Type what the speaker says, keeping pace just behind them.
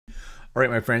All right,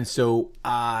 my friends. So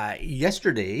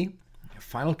yesterday,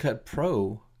 Final Cut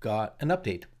Pro got an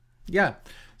update. Yeah.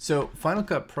 So Final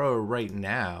Cut Pro right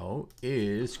now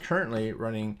is currently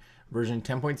running version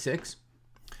 10.6.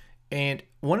 And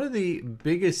one of the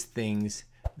biggest things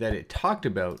that it talked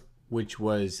about, which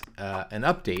was an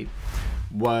update,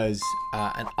 was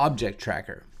an object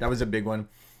tracker. That was a big one.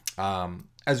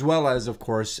 As well as, of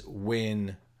course,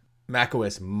 when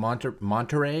macOS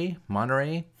Monterey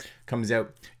comes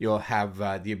out, you'll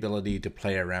have the ability to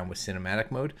play around with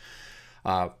cinematic mode.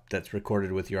 That's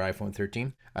recorded with your iPhone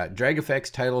 13. Drag effects,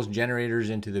 titles, generators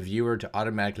into the viewer to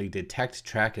automatically detect,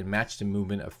 track, and match the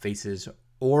movement of faces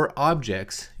or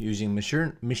objects using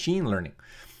machine learning.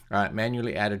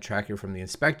 Manually add a tracker from the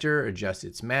inspector, adjust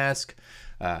its mask,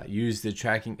 use the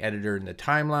tracking editor in the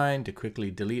timeline to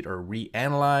quickly delete or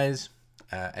reanalyze,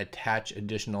 attach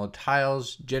additional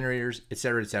tiles, generators,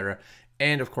 etc., etc.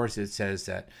 And of course, it says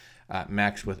that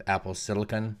Macs with Apple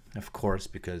Silicon, of course,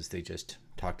 because they just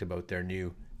talked about their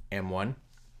new M1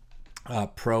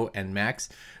 Pro and Max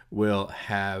will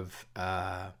have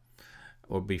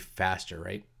will be faster,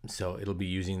 right? So it'll be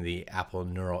using the Apple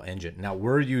Neural Engine. Now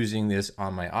we're using this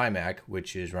on my iMac,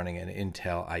 which is running an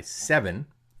Intel i7.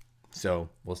 So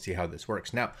we'll see how this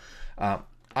works. Now,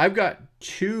 I've got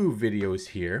two videos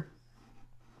here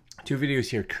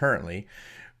currently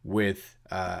with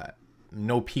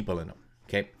no people in them.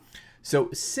 Okay.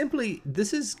 So simply,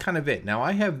 this is kind of it. Now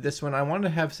I have this one. I wanted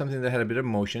to have something that had a bit of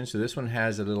motion. So this one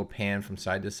has a little pan from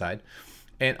side to side.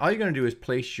 And all you're going to do is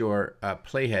place your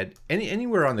playhead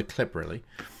anywhere on the clip, really.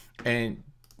 And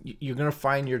you're going to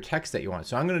find your text that you want.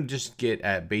 So I'm going to just get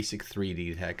a basic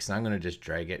 3D text. And I'm going to just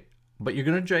drag it. But you're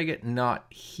going to drag it not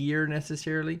here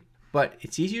necessarily. But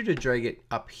it's easier to drag it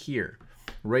up here,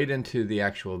 right into the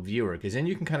actual viewer. Because then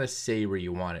you can kind of say where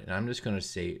you want it. And I'm just going to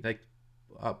say, like,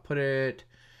 I'll put it...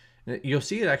 You'll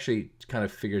see it actually kind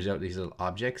of figures out these little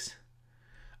objects.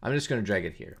 I'm just going to drag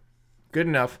it here. Good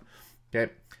enough.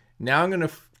 Okay. Now I'm going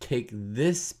to take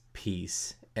this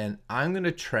piece and I'm going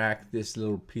to track this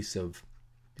little piece of,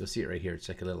 you'll see it right here. It's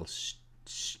like a little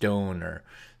stone or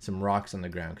some rocks on the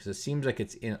ground because it seems like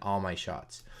it's in all my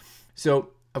shots. So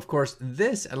of course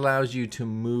this allows you to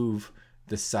move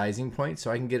the sizing point so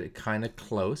I can get it kind of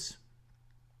close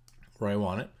where I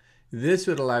want it. This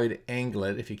would allow you to angle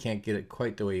it if you can't get it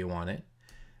quite the way you want it.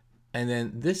 And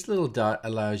then this little dot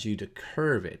allows you to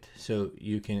curve it so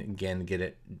you can again get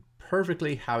it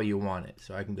perfectly how you want it.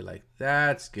 So I can be like,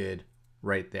 that's good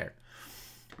right there.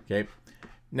 Okay.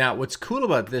 Now what's cool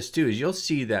about this too is you'll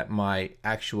see that my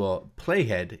actual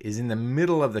playhead is in the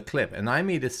middle of the clip and I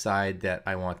may decide that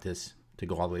I want this to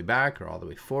go all the way back or all the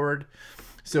way forward.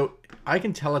 So I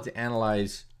can tell it to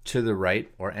analyze to the right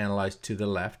or analyze to the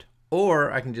left,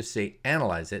 or I can just say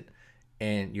analyze it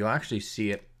and you'll actually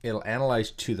see it. It'll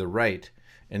analyze to the right.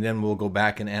 And then we'll go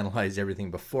back and analyze everything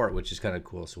before it, which is kind of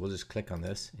cool. So we'll just click on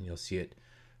this and you'll see it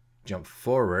jump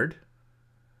forward.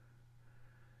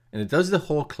 And it does the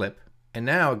whole clip. And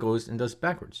now it goes and does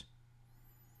backwards.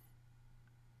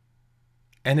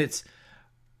 And it's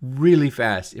really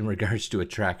fast in regards to a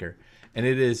tracker. And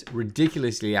it is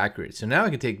ridiculously accurate. So now I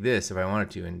can take this if I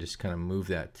wanted to and just kind of move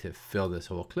that to fill this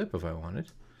whole clip if I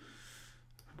wanted.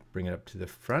 Bring it up to the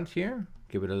front here.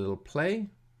 Give it a little play.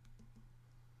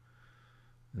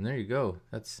 And there you go.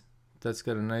 That's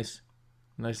got a nice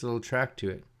little track to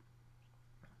it.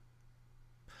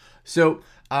 So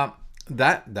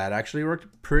that actually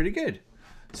worked pretty good.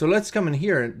 So let's come in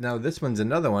here. Now this one's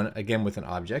another one, again with an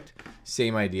object.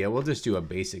 Same idea. We'll just do a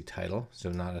basic title, so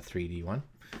not a 3D one.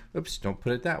 Oops, don't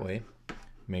put it that way.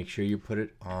 Make sure you put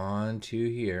it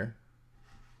onto here.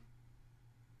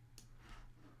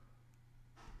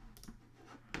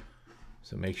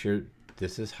 So make sure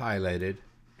this is highlighted.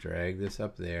 Drag this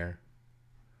up there,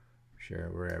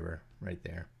 sure, wherever, right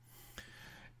there.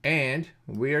 And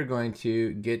we are going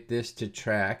to get this to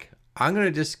track. I'm going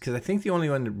to just, because I think the only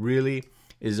one that really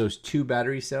is those two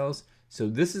battery cells. So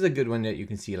this is a good one that you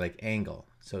can see like angle.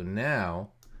 So now,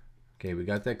 okay, we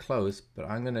got that close, but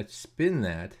I'm going to spin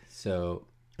that so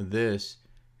this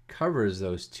covers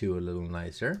those two a little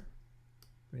nicer.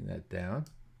 Bring that down.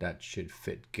 That should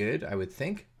fit good, I would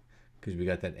think, because we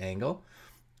got that angle.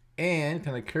 And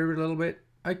can I curve it a little bit?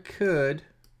 I could.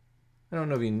 I don't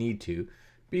know if you need to,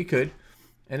 but you could.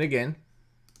 And again,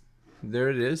 there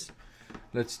it is.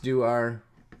 Let's do our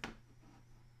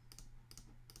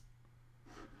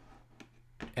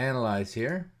analyze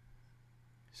here.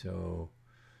 So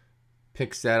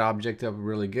picks that object up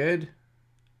really good.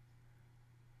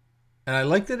 And I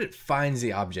like that it finds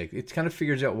the object. It kind of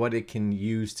figures out what it can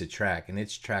use to track, and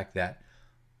it's tracked that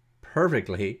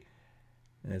perfectly.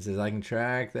 And it says I can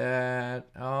track that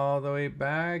all the way way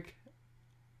back.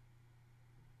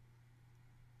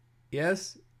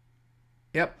 Yes.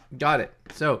 Yep, got it.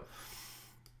 So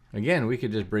again, we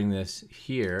could just bring this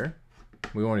here.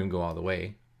 We won't even go all the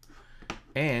way.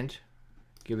 And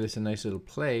give this a nice little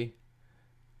play.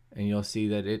 And you'll see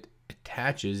that it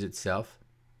attaches itself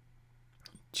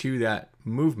to that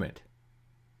movement.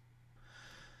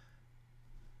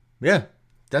 Yeah,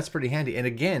 that's pretty handy. And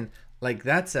again, like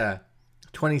that's a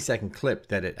 20-second clip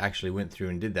that it actually went through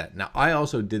and did that. Now, I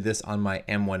also did this on my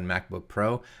M1 MacBook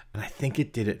Pro, and I think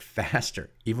it did it faster,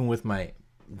 even with my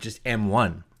just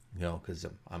M1, you know, because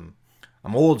I'm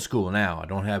old school now. I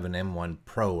don't have an M1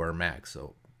 Pro or Mac,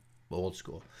 so old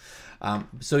school.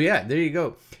 So yeah, there you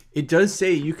go. It does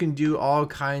say you can do all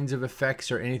kinds of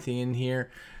effects or anything in here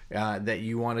that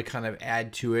you want to kind of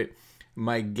add to it.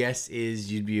 My guess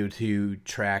is you'd be able to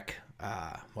track,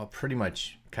 well, pretty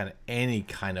much kind of any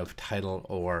kind of title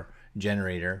or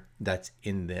generator that's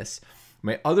in this.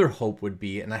 My other hope would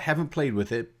be, and I haven't played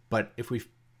with it, but if we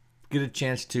get a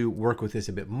chance to work with this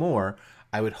a bit more,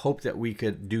 I would hope that we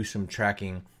could do some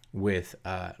tracking with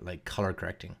like color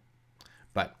correcting.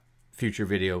 But future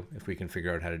video, if we can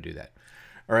figure out how to do that.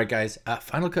 All right, guys,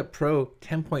 Final Cut Pro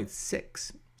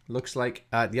 10.6 looks like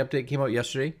the update came out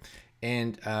yesterday,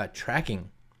 and tracking,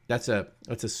 that's a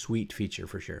sweet feature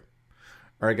for sure.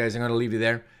 All right, guys, I'm going to leave you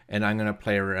there, and I'm going to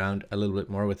play around a little bit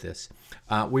more with this.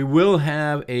 We will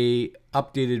have a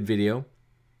updated video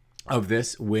of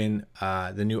this when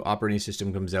the new operating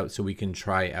system comes out, so we can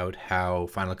try out how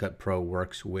Final Cut Pro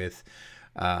works with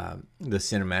the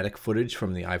cinematic footage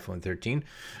from the iPhone 13,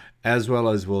 as well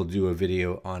as we'll do a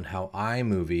video on how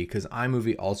iMovie, because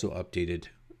iMovie also updated,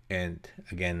 and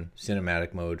again,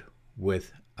 cinematic mode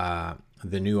with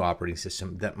the new operating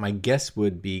system that my guess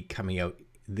would be coming out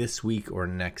this week or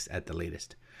next at the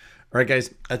latest. All right,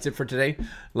 guys, that's it for today.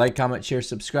 Like, comment, share,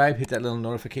 subscribe, hit that little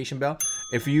notification bell.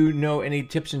 If you know any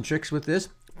tips and tricks with this,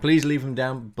 please leave them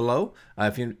down below.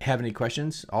 If you have any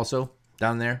questions, also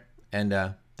down there. And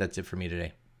that's it for me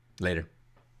today. Later.